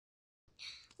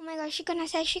Oh my gosh, she's gonna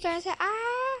say,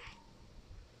 ah.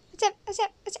 What's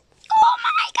up? Oh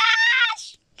my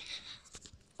gosh!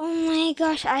 Oh my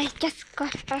gosh, I just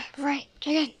got a right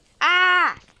dragon.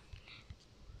 Ah!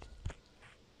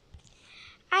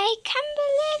 I can't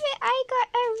believe it, I got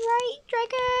a right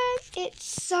dragon.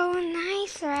 It's so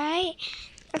nice, right?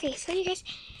 Okay, so you guys,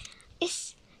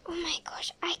 oh my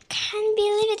gosh, I can't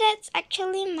believe it. That's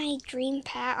actually my dream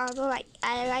pet, although like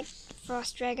I like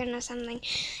Frost Dragon or something.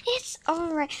 It's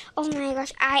alright. Oh my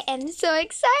gosh, I am so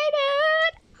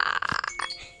excited.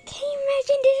 Can you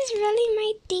imagine, this is really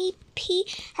my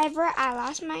DP? However, I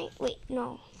lost my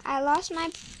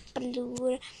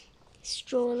blue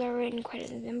stroller and quite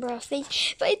a number of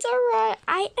things, but it's alright.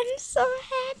 I am so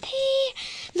happy.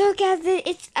 Look at it,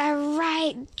 it's a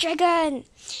right dragon.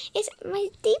 It's my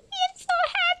DP. I'm so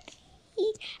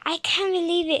happy. I can't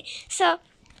believe it. So,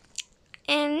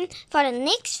 and for the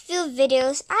next few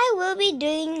videos, I will be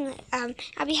doing,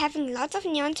 I'll be having lots of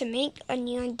neon to make. A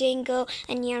neon dingo,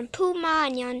 a neon puma, a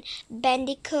neon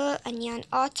bandicoot, a neon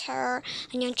otter,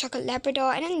 a neon chocolate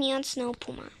labrador, and a neon snow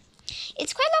puma.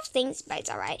 It's quite a lot of things, but it's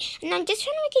alright. And I'm just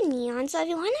trying to make a neon, so if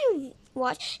you want to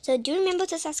watch, so do remember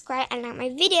to subscribe and like my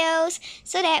videos,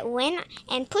 so that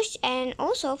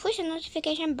also push the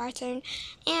notification button,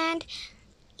 and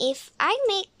if I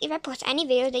post any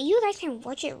video, that you guys can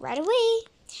watch it right away.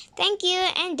 Thank you,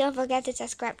 and don't forget to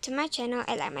subscribe to my channel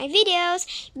and like my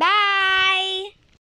videos. Bye!